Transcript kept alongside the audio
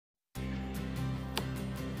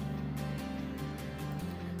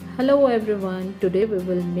Hello everyone, today we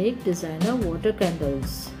will make designer water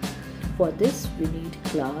candles. For this we need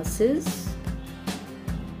glasses,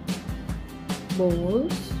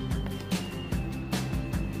 bowls,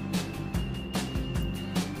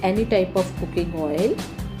 any type of cooking oil,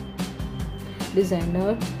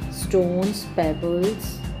 designer stones,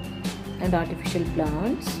 pebbles and artificial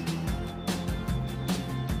plants,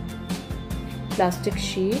 plastic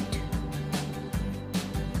sheet,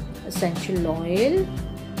 essential oil,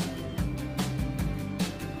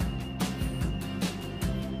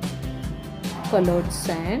 colored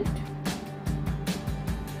sand.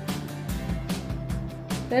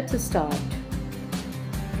 Let's start.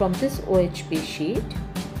 From this OHP sheet,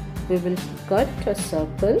 we will cut a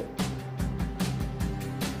circle .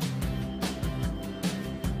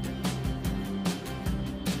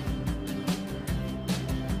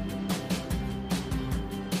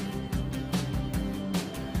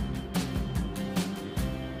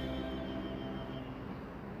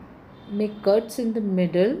 Make cuts in the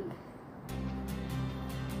middle .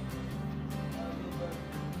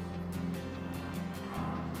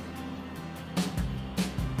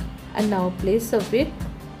 And now place a wick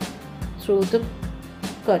through the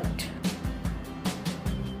cut.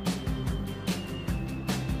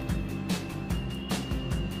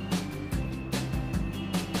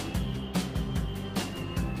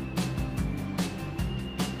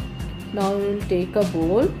 Now we will take a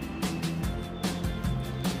bowl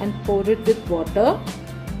and pour it with water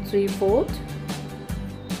 3/4.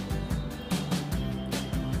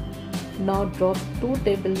 Now drop 2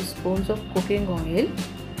 tablespoons of cooking oil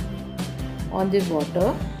on the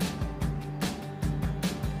water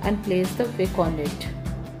and place the wick on it.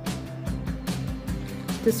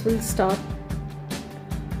 This will start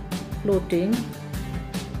floating.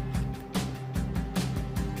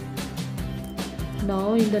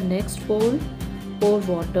 Now in the next bowl, pour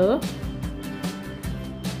water.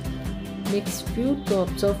 Mix few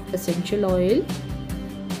drops of essential oil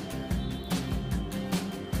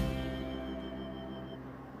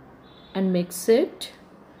and mix it.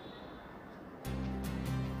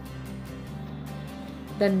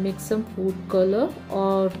 Then mix some food color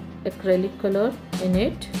or acrylic color in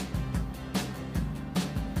it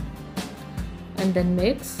and then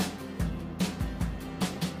mix.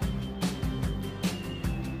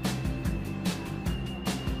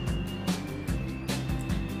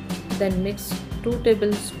 Then mix 2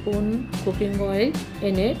 tablespoons cooking oil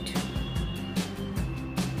in it.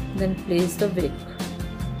 Then place the wick.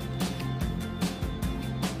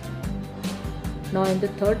 Now in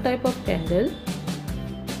the third type of candle,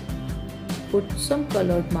 put some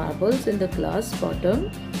colored marbles in the glass bottom .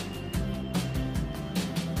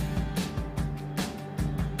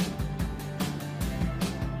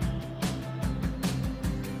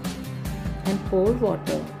 And pour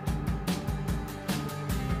water.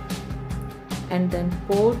 And then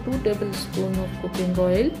pour 2 tablespoons of cooking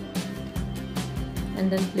oil and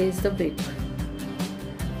then place the wick.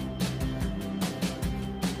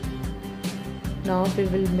 Now we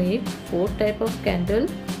will make 4 type of candle.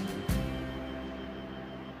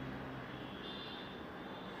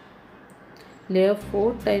 Layer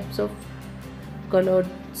 4 types of colored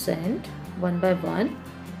sand one by one.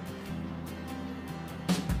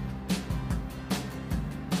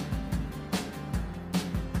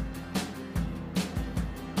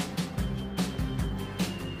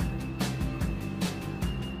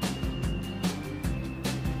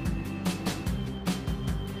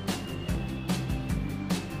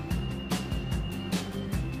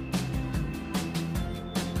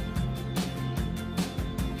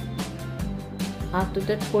 After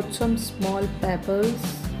that, put some small pebbles,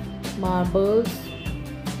 marbles,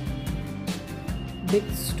 big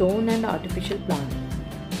stone and artificial plant.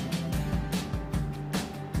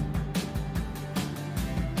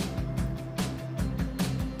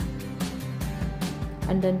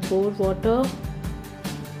 And then pour water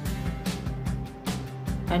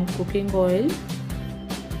and cooking oil .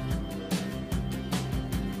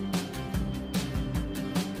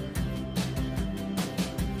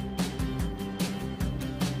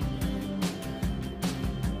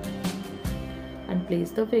 And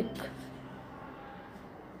place the wick.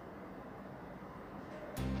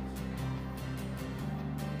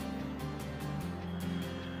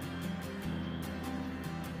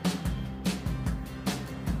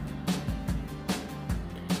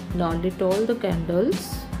 Now lit all the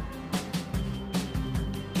candles.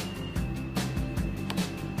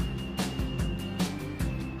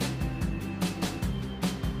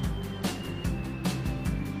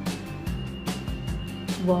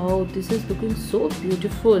 Wow, this is looking so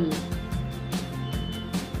beautiful.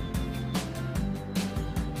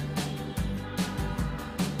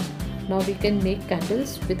 Now we can make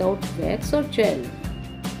candles without wax or gel.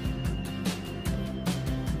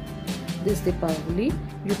 This Diwali,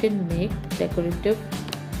 you can make decorative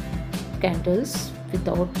candles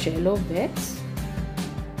without gel or wax.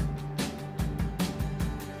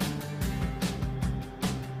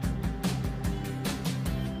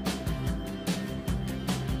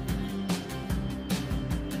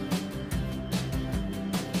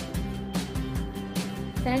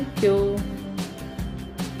 Thank you.